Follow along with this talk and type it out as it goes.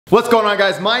What's going on,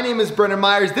 guys? My name is Brendan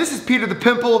Meyers. This is Peter the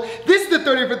Pimple. This is the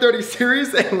 30 for 30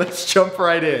 series, and let's jump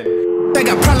right in. They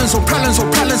got problems on problems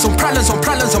on problems on problems on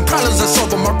problems on problems. I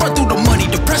solve them. I run through the money.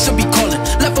 The pressure be calling.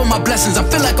 Left on my blessings. I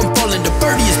feel like I'm falling. The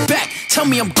birdie is back. Tell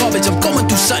me I'm garbage. I'm going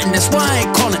through something. That's why I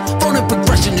ain't calling. Phone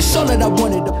progression is all that I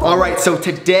wanted. All right, so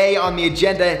today on the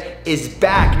agenda is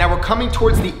back. Now we're coming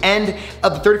towards the end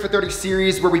of the 30 for 30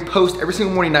 series where we post every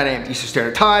single morning, 9 a.m. Eastern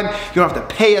Standard Time. You don't have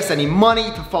to pay us any money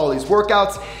to follow these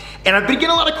workouts. And I've been getting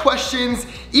a lot of questions,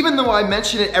 even though I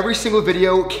mention it every single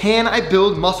video, can I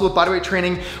build muscle with bodyweight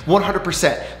training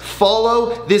 100%?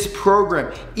 Follow this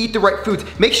program, eat the right foods.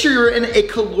 Make sure you're in a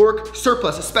caloric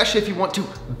surplus, especially if you want to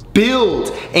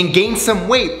build and gain some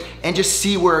weight and just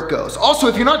see where it goes. Also,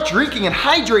 if you're not drinking and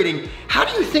hydrating, how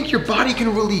do you think your body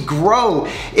can really grow?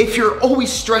 If you're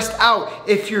always stressed out,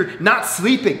 if you're not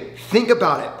sleeping, think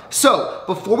about it. So,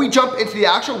 before we jump into the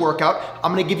actual workout,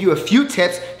 I'm gonna give you a few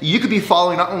tips that you could be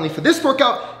following not only for this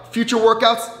workout, future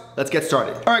workouts. Let's get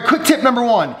started. All right, quick tip number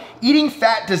one. Eating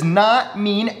fat does not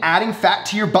mean adding fat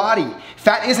to your body.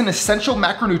 Fat is an essential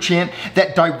macronutrient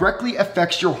that directly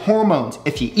affects your hormones.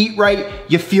 If you eat right,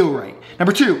 you feel right.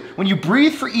 Number two, when you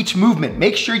breathe for each movement,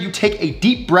 make sure you take a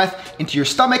deep breath into your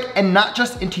stomach and not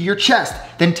just into your chest,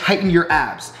 then tighten your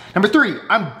abs. Number three,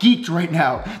 I'm geeked right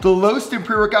now. The low stim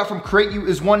pre-workout from Create You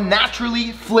is one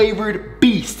naturally flavored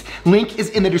beast. Link is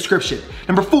in the description.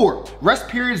 Number four, rest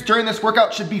periods during this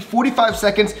workout should be 45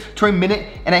 seconds to a minute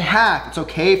and a half. It's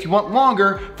okay if you want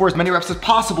longer for as many reps as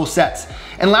possible sets.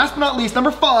 And last but not least,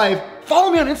 number five,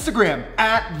 follow me on Instagram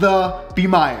at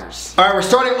 @BMyers. All right, we're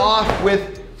starting off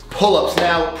with pull-ups.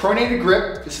 Now, pronated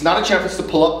grip, this is not a chest, it's a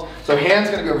pull-up. So hand's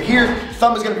gonna go over here,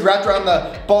 thumb is gonna be wrapped around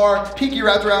the bar, pinky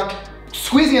wrapped around,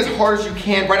 squeezing as hard as you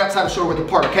can right outside the shoulder width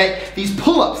apart, okay? These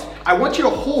pull-ups, I want you to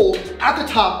hold at the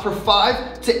top for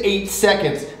 5 to 8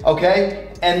 seconds, okay?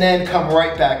 And then come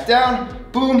right back down,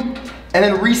 boom, and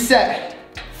then reset.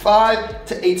 5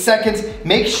 to 8 seconds.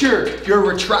 Make sure you're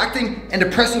retracting and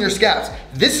depressing your scaps.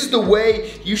 This is the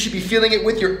way you should be feeling it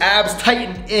with your abs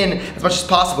tightened in as much as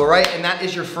possible, right? And that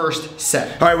is your first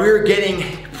set. All right, we are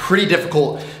getting pretty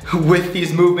difficult with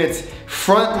these movements.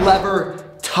 Front lever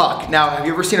tuck. Now, have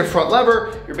you ever seen a front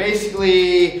lever? You're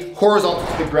basically horizontal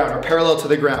to the ground or parallel to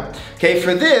the ground. Okay,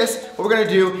 for this, what we're gonna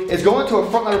do is go into a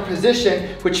front lever position,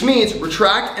 which means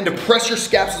retract and depress your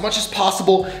scaps as much as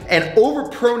possible and over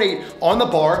pronate on the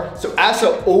bar. So as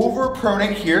to over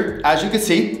pronate here, as you can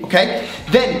see, okay?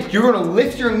 Then you're gonna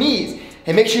lift your knees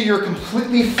and make sure you're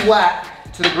completely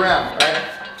flat to the ground, all right?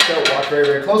 So watch very,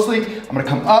 very closely. I'm gonna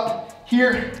come up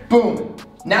here, boom.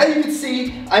 Now you can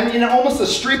see I'm in almost a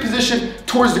straight position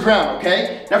towards the ground,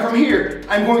 okay? Now from here,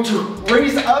 I'm going to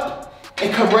raise up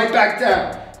and come right back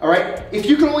down, all right? If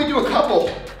you can only do a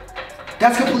couple,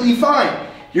 that's completely fine.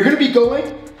 You're gonna be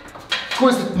going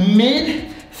towards the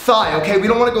mid-thigh, okay? We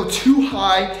don't wanna go too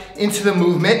high into the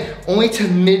movement, only to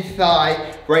mid-thigh,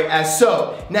 right, as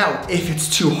so. Now, if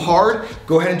it's too hard,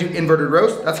 go ahead and do inverted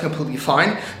rows, that's completely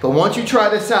fine. But once you try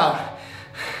this out,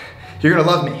 you're gonna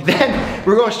love me. Then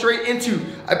we're going straight into,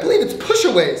 I believe it's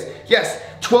push-aways. Yes,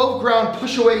 12 ground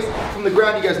push-aways from the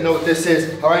ground. You guys know what this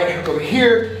is. All right, over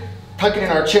here, tucking in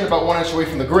our chin about 1 inch away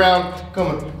from the ground,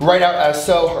 coming right out as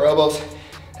so, our elbows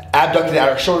abducted at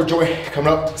our shoulder joint,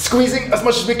 coming up, squeezing as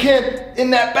much as we can in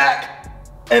that back,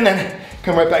 and then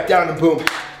come right back down and boom.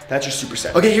 That's your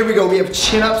superset. Okay, here we go. We have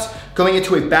chin-ups going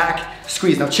into a back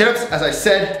squeeze. Now chin-ups, as I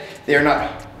said, they are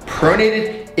not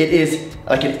pronated. It is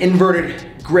like an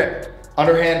inverted grip.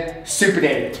 Underhand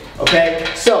supinated, okay?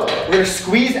 So we're gonna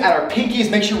squeeze at our pinkies,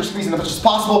 make sure we're squeezing as much as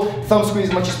possible, thumb squeeze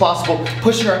as much as possible,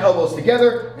 pushing our elbows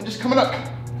together and just coming up,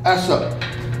 as so.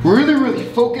 Really, really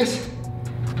focus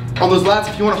on those lats.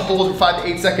 If you wanna hold for 5 to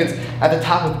 8 seconds at the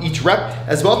top of each rep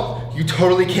as well, you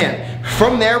totally can.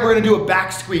 From there, we're gonna do a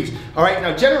back squeeze. All right,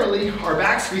 now generally, our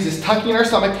back squeeze is tucking in our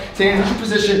stomach, staying in a neutral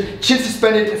position, chin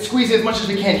suspended, and squeezing as much as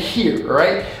we can here, all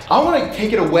right? I wanna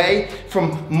take it away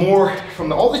from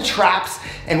all the traps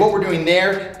and what we're doing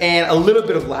there, and a little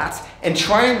bit of lats, and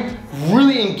try and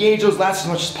really engage those lats as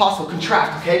much as possible,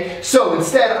 contract, okay? So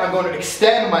instead, I'm going to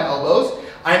extend my elbows,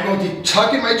 I'm going to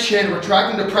tuck in my chin,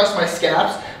 retract and depress my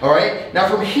scaps, all right? Now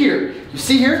from here, you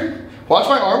see here, watch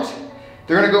my arms,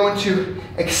 they're gonna go into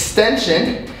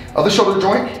extension of the shoulder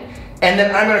joint, and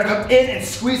then I'm gonna come in and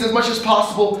squeeze as much as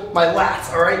possible my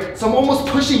lats, all right? So I'm almost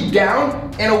pushing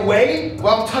down and away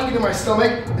while I'm tucking in my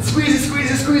stomach, and squeezing,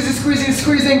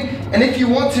 and if you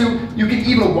want to, you can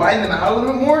even widen them out a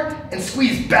little bit more and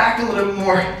squeeze back a little bit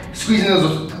more, squeezing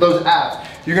those abs.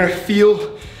 You're gonna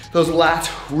feel those lats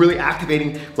really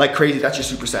activating like crazy. That's your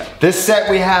superset. This set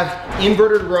we have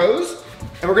inverted rows,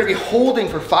 and we're gonna be holding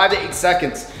for 5 to 8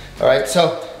 seconds. All right,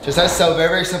 so Just as so, very,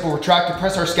 very simple. Retract and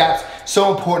press our scaps.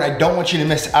 So important, I don't want you to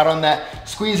miss out on that.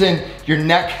 Squeeze in your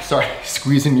neck, sorry,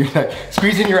 squeeze in your neck.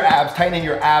 Squeeze in your abs, tighten in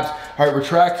your abs. All right,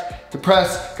 retract,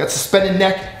 depress, got suspended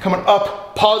neck, coming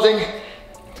up, pausing.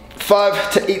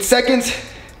 5 to 8 seconds,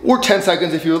 or 10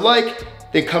 seconds if you would like.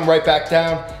 Then come right back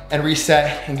down and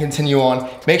reset and continue on.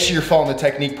 Make sure you're following the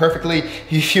technique perfectly.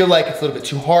 If you feel like it's a little bit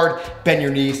too hard, bend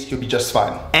your knees, you'll be just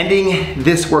fine. Ending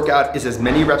this workout is as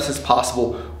many reps as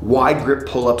possible, wide grip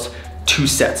pull-ups, 2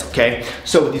 sets, okay?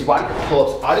 So with these wide grip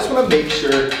pull-ups, I just wanna make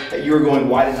sure that you're going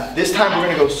wide enough. This time we're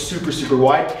gonna go super, super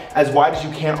wide as you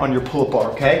can on your pull-up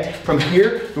bar, okay? From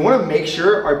here, we wanna make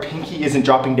sure our pinky isn't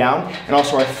dropping down and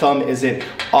also our thumb isn't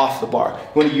off the bar.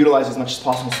 We wanna utilize as much as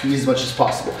possible, squeeze as much as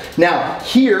possible. Now,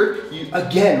 here, you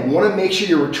again wanna make sure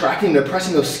you're retracting and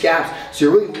depressing those scaps so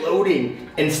you're really loading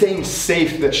and staying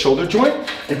safe to that shoulder joint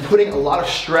and putting a lot of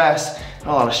stress,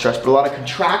 not a lot of stress, but a lot of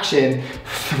contraction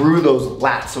through those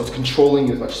lats, so it's controlling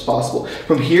you as much as possible.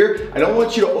 From here, I don't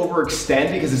want you to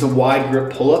overextend because it's a wide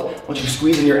grip pull-up. I want you to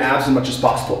squeeze in your abs as much as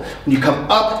possible. When you come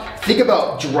up, think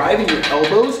about driving your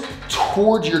elbows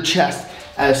towards your chest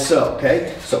as so,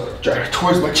 okay? So drive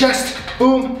towards my chest,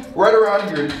 boom, right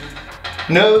around your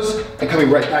nose, and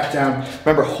coming right back down.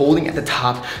 Remember, holding at the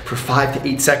top for 5 to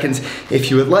 8 seconds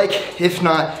if you would like. If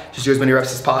not, just do as many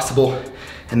reps as possible.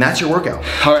 And that's your workout.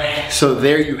 All right, so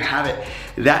there you have it.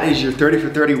 That is your 30 for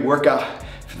 30 workout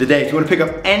for the day. If you wanna pick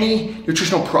up any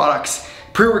nutritional products,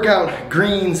 pre-workout,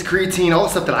 greens, creatine, all the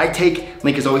stuff that I take,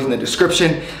 link is always in the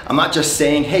description. I'm not just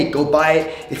saying, hey, go buy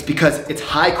it. It's because it's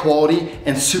high quality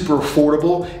and super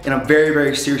affordable, and I'm very,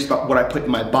 very serious about what I put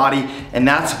in my body, and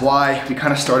that's why we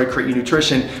kind of started Create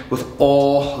Nutrition with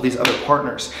all these other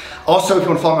partners. Also, if you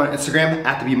want to follow me on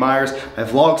Instagram, @Meyers, my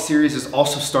vlog series is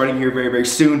also starting here very, very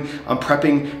soon. I'm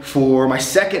prepping for my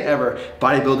second ever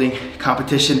bodybuilding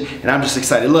competition, and I'm just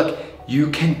excited. Look, you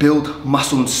can build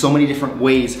muscle in so many different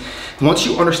ways. Once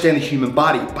you understand the human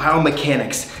body,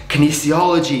 biomechanics,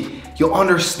 kinesiology, you'll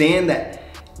understand that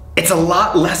it's a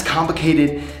lot less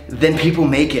complicated than people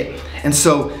make it. And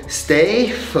so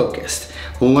stay focused,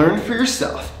 learn for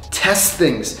yourself, test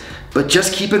things, but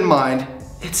just keep in mind,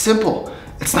 it's simple.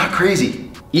 It's not crazy.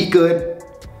 Eat good,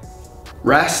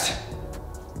 rest,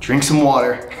 drink some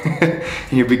water,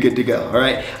 and you'll be good to go, all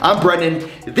right? I'm Brendan.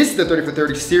 This is the 30 for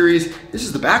 30 series. This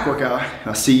is the back workout.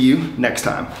 I'll see you next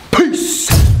time. Peace!